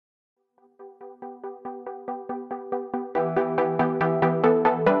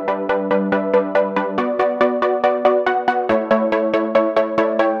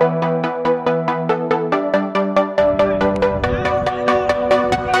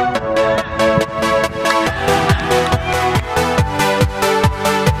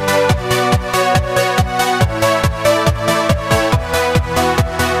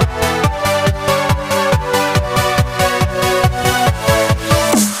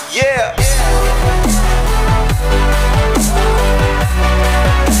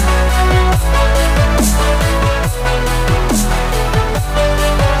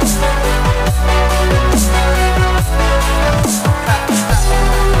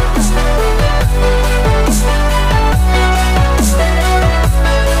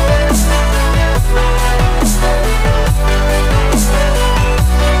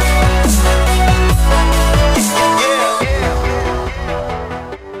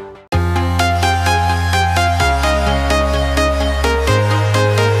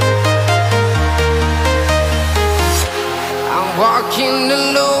Walking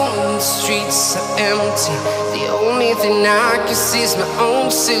alone, the streets are empty. The only thing I can see is my own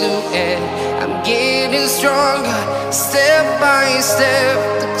silhouette. I'm getting stronger, step by step.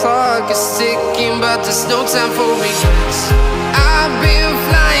 The clock is ticking, but there's no time for regrets. I've been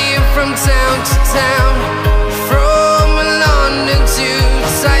flying from town to town, from London to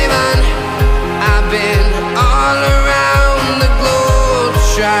Taiwan. I've been all around the globe,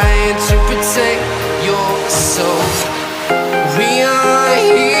 trying to protect your soul. We are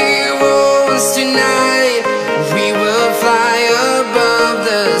heroes tonight. We will fly above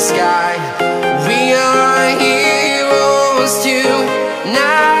the sky. We are heroes tonight.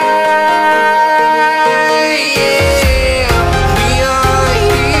 Yeah, we are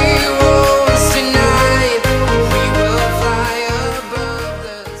heroes tonight. We will fly above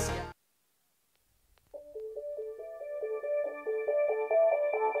the sky.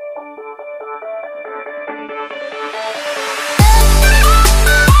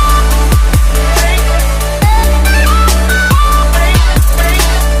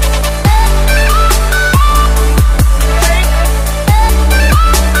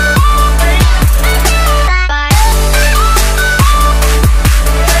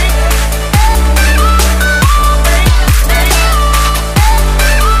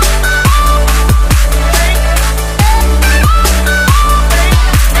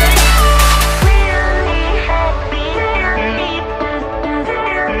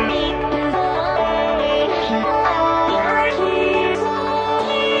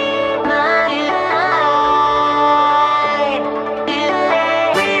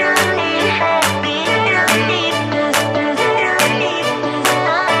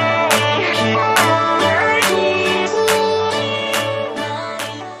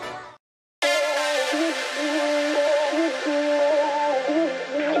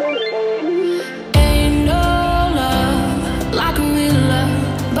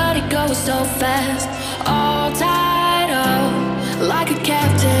 So fast, all tied up like a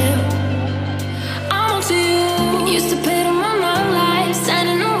captive. I'm on to you. Used to pit on my love life,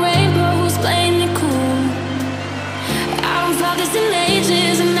 standing on rainbows, playing it cool. I don't felt this in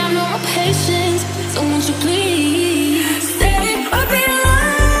ages, and I know my patience. So won't you please stay a bit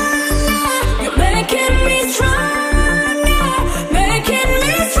longer? You're making me stronger, making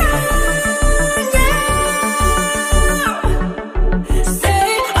me stronger.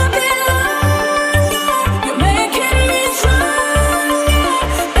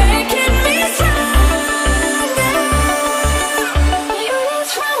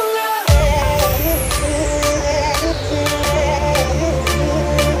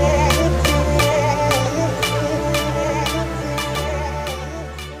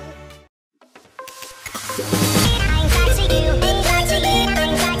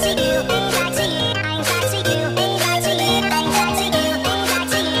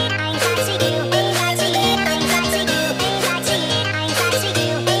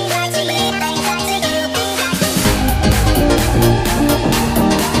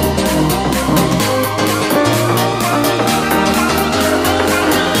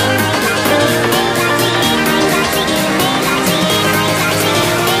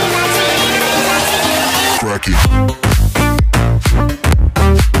 Crack it.